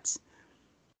not,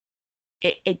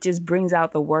 it just brings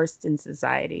out the worst in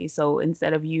society. So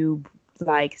instead of you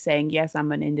like saying, yes,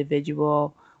 I'm an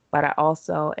individual, but I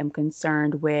also am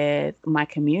concerned with my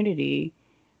community,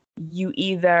 you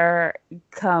either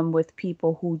come with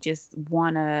people who just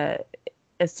want to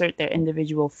assert their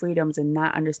individual freedoms and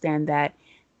not understand that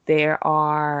there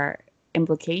are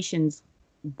implications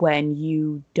when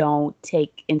you don't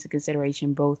take into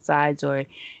consideration both sides, or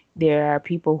there are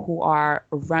people who are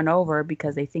run over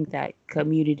because they think that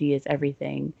community is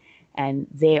everything and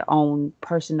their own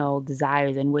personal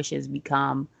desires and wishes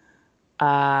become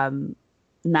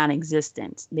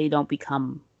non-existent. They don't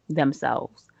become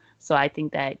themselves. So I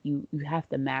think that you have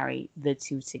to marry the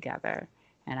two together.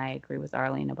 And I agree with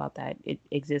Arlene about that. It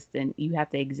exists, and you have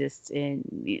to exist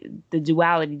in the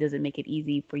duality. Doesn't make it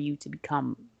easy for you to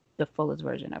become the fullest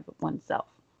version of oneself.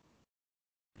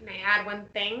 Can I add one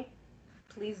thing?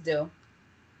 Please do.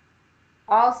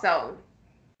 Also,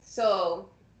 so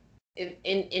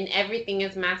in everything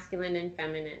is masculine and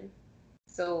feminine.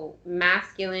 So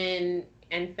masculine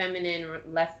and feminine,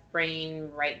 left brain,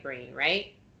 right brain,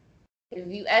 right? If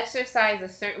you exercise a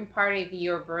certain part of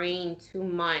your brain too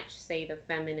much, say the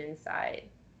feminine side,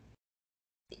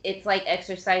 it's like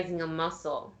exercising a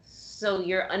muscle. So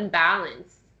you're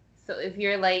unbalanced. So if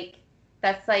you're like,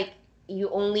 that's like you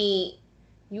only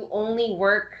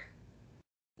work,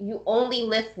 you only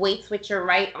lift weights with your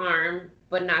right arm,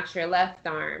 but not your left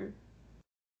arm.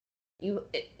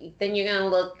 Then you're gonna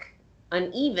look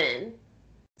uneven.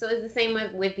 So it's the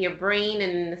same with your brain,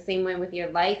 and the same way with your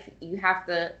life. You have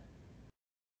to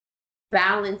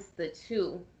balance the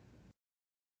two.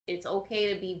 It's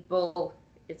okay to be both.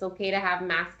 It's okay to have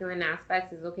masculine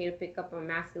aspects. It's okay to pick up on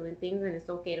masculine things, and it's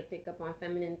okay to pick up on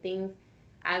feminine things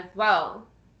as well.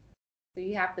 So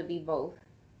you have to be both.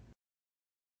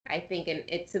 I think, and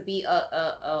it to be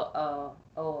a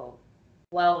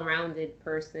well-rounded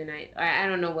person. I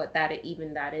don't know what that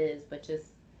is, but just,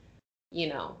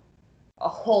 a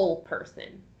whole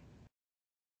person.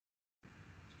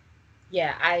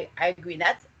 Yeah, I agree.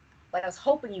 That's what I was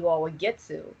hoping you all would get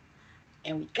to,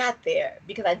 and we got there,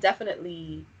 because I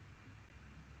definitely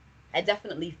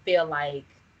feel like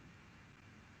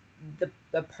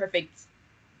the perfect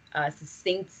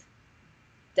succinct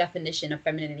definition of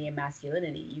femininity and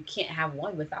masculinity. You can't have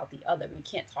one without the other. We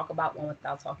can't talk about one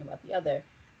without talking about the other. It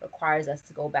requires us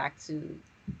to go back to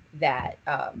that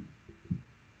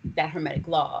that hermetic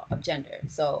law of gender.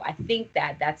 So I think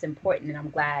that that's important, and I'm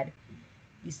glad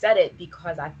you said it,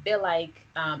 because I feel like,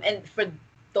 and for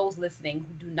those listening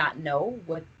who do not know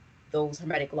what those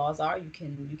hermetic laws are, you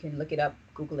can look it up,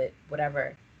 Google it,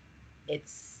 whatever.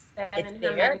 It's Seven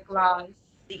there. hermetic laws.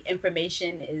 The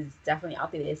information is definitely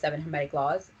out there. There's 7 hermetic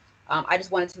laws. I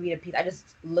just wanted to read a piece. I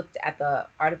just looked at the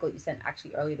article you sent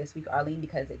actually earlier this week, Arlene,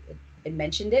 because it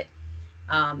mentioned it.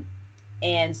 Um,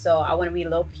 and so I want to read a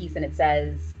little piece, and it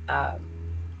says,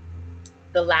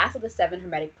 the last of the 7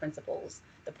 hermetic principles,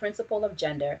 the principle of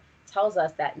gender, tells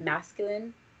us that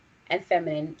masculine and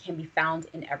feminine can be found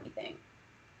in everything,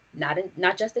 not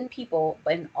just in people,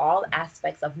 but in all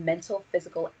aspects of mental,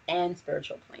 physical, and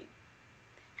spiritual plane.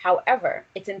 However,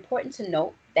 it's important to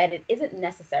note that it isn't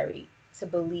necessary to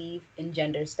believe in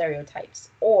gender stereotypes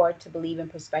or to believe in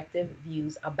perspective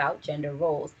views about gender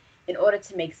roles in order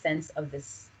to make sense of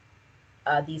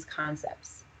these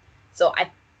concepts. So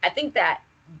I think that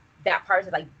that part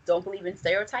of like don't believe in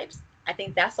stereotypes. I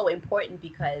think that's so important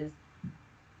because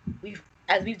we've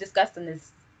as we've discussed in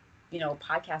this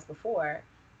podcast before,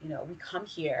 we come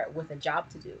here with a job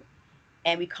to do,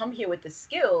 and we come here with the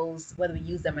skills. Whether we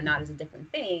use them or not is a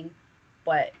different thing,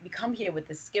 but we come here with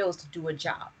the skills to do a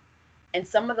job. And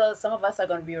some of us are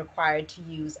going to be required to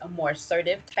use a more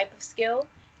assertive type of skill,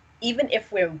 even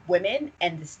if we're women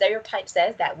and the stereotype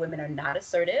says that women are not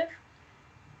assertive.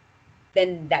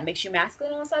 Then that makes you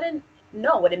masculine all of a sudden.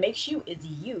 No, what it makes you is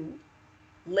you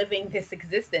living this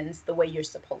existence the way you're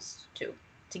supposed to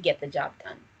get the job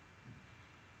done.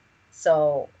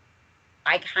 So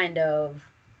I kind of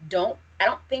I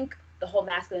don't think the whole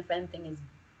masculine feminine thing is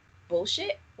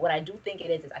bullshit. What I do think it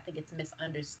is I think it's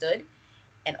misunderstood,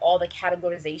 and all the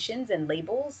categorizations and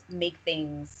labels make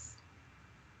things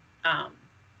um,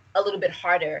 a little bit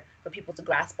harder for people to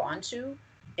grasp onto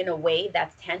in a way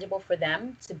that's tangible for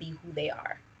them to be who they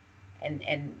are.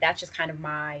 And that's just kind of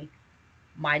my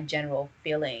general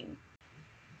feeling.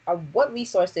 What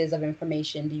resources of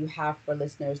information do you have for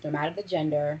listeners, no matter the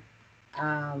gender,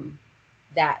 um,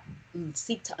 that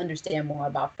seek to understand more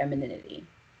about femininity?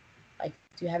 Like,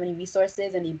 do you have any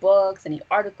resources, any books, any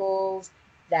articles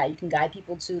that you can guide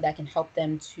people to that can help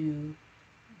them to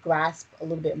grasp a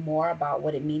little bit more about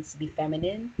what it means to be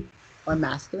feminine or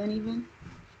masculine, even?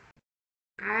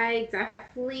 I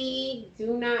definitely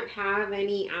do not have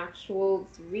any actual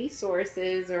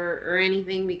resources or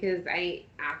anything because I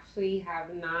actually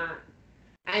have not.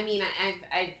 I mean,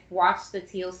 I've watched the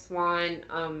Teal Swan.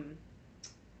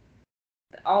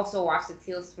 Also watched the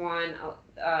Teal Swan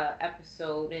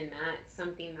episode, and that's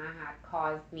something that had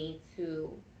caused me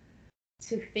to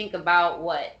think about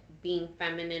what being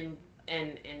feminine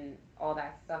and all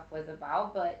that stuff was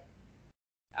about. But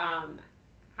um,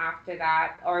 after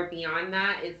that or beyond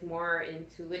that is more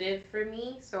intuitive for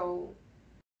me. So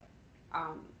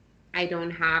um, I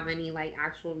don't have any like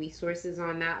actual resources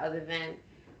on that other than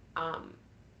um,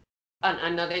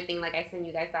 another thing. Like I sent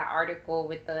you guys that article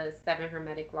with the 7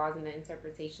 hermetic laws and the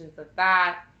interpretations of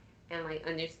that, and like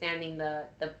understanding the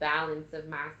balance of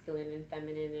masculine and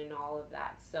feminine and all of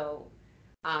that. So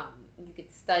you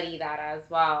could study that as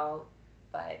well.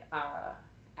 But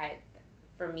I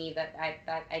for me that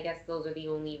I guess those are the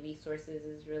only resources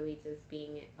is really just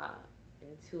being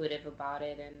intuitive about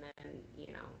it, and then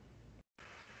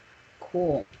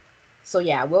Cool. So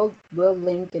yeah, we'll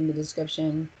link in the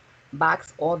description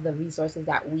box all the resources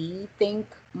that we think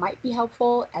might be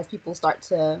helpful as people start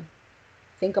to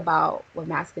think about what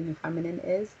masculine and feminine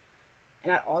is.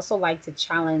 And I'd also like to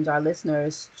challenge our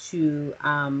listeners to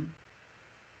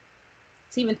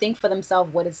even think for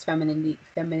themselves, what does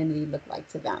femininity look like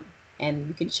to them? And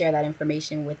you can share that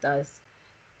information with us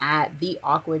at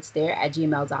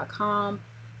theawkwardstare@gmail.com.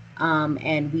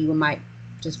 And we might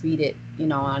just read it,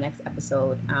 on our next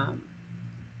episode,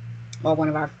 or one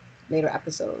of our later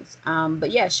episodes.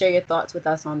 But yeah, share your thoughts with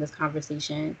us on this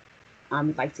conversation.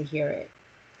 We'd like to hear it.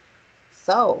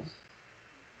 So,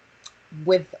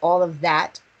 with all of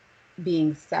that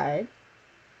being said,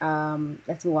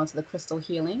 let's move on to the crystal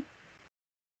healing.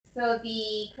 so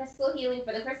the crystal healing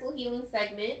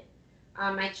segment,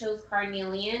 I chose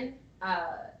carnelian.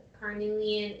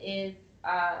 Carnelian is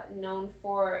known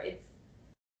for its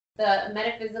the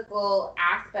metaphysical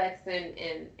aspects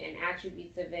and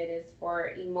attributes of it is for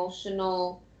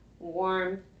emotional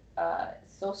warmth,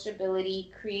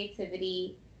 sociability,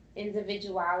 creativity,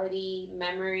 individuality,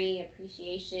 memory,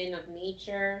 appreciation of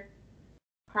nature,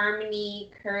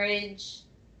 harmony, courage,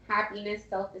 happiness,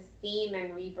 self esteem,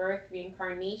 and rebirth,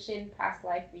 reincarnation, past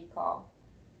life recall.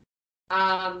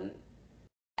 Um,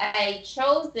 I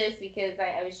chose this because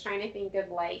I was trying to think of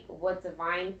like what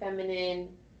divine feminine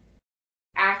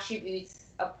attributes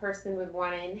a person would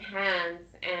want to enhance,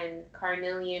 and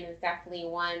carnelian is definitely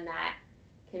one that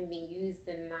can be used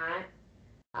in that.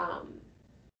 Um,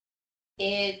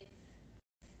 it's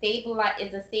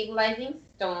it's a stabilizing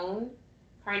stone.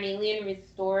 Carnelian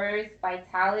restores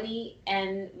vitality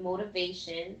and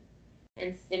motivation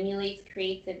and stimulates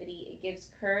creativity. It gives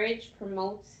courage,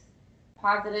 promotes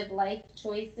positive life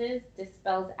choices,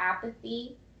 dispels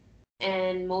apathy,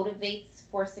 and motivates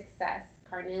for success.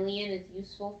 Carnelian is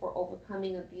useful for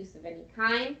overcoming abuse of any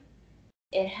kind.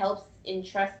 It helps in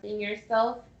trusting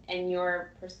yourself and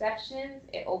your perceptions.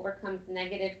 It overcomes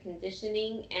negative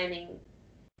conditioning and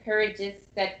encourages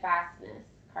steadfastness.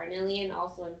 Carnelian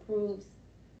also improves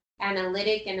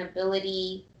analytic and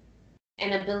ability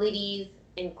and abilities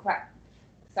in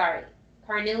sorry.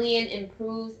 Carnelian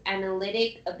improves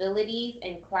analytic abilities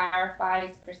and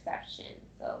clarifies perception.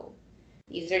 So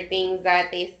these are things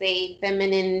that they say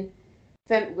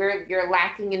where you're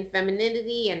lacking in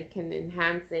femininity and can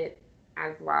enhance it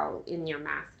as well in your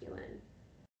masculine.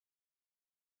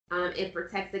 It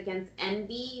protects against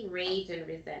envy, rage, and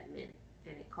resentment,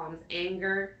 and it calms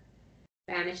anger,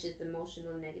 banishes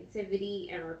emotional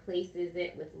negativity, and replaces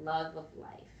it with love of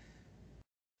life.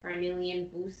 Carnelian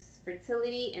boosts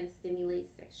fertility and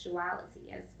stimulates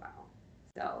sexuality as well.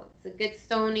 So it's a good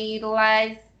stone to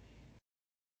utilize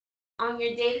on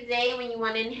your day to day when you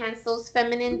want to enhance those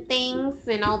feminine things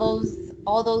and all those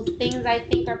things I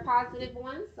think are positive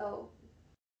ones. So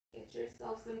get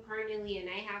yourself some carnelian.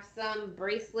 I have some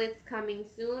bracelets coming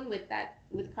soon with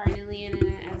carnelian in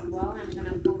it as well. I'm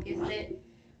gonna focus it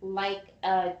like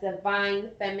a divine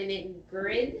feminine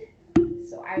grid.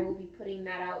 So I will be putting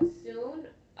that out soon.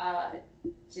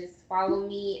 Just follow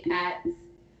me at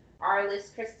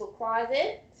Arliss Crystal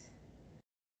Closet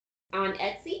on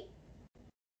Etsy.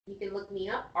 You can look me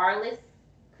up, Arliss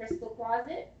Crystal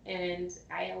Closet, and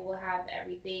I will have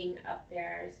everything up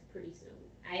there pretty soon.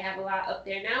 I have a lot up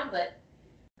there now, but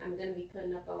I'm going to be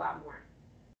putting up a lot more.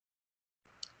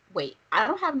 Wait, I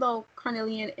don't have no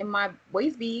carnelian in my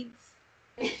waist beads.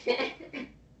 We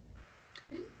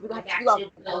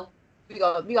We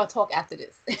gonna talk after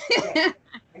this. Yeah,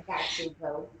 I got you,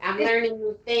 bro. I'm learning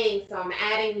new things, so I'm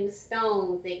adding new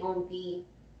stones. They're going to be,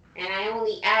 and I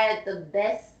only add the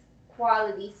best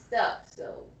quality stuff,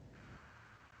 so.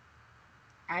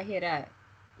 I hear that.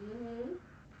 Mm-hmm.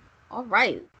 All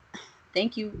right.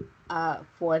 Thank you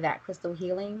for that crystal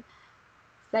healing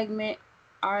segment,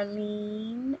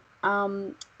 Arlene.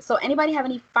 So anybody have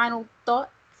any final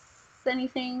thoughts?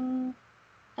 Anything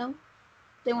else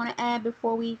they want to add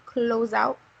before we close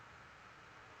out?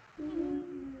 Let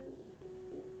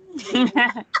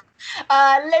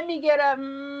me get a.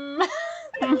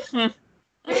 Let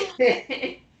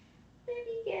me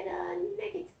get a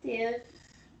negative.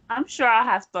 I'm sure I'll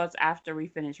have thoughts after we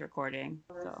finish recording.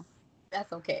 So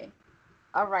That's okay.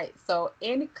 All right. So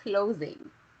in closing,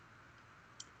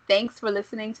 thanks for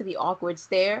listening to The Awkward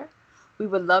Stare. We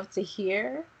would love to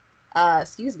hear.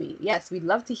 Yes, we'd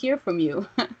love to hear from you.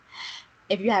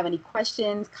 If you have any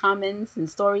questions, comments, and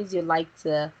stories you'd like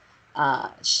to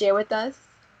share with us,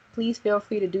 please feel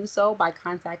free to do so by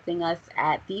contacting us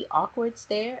at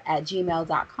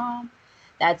theawkwardstare@gmail.com.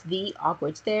 That's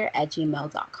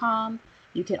theawkwardstare@gmail.com.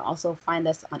 You can also find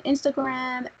us on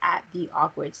Instagram at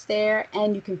theawkwardstare,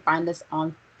 and you can find us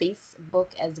on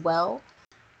Facebook as well.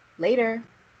 Later.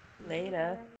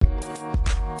 Later.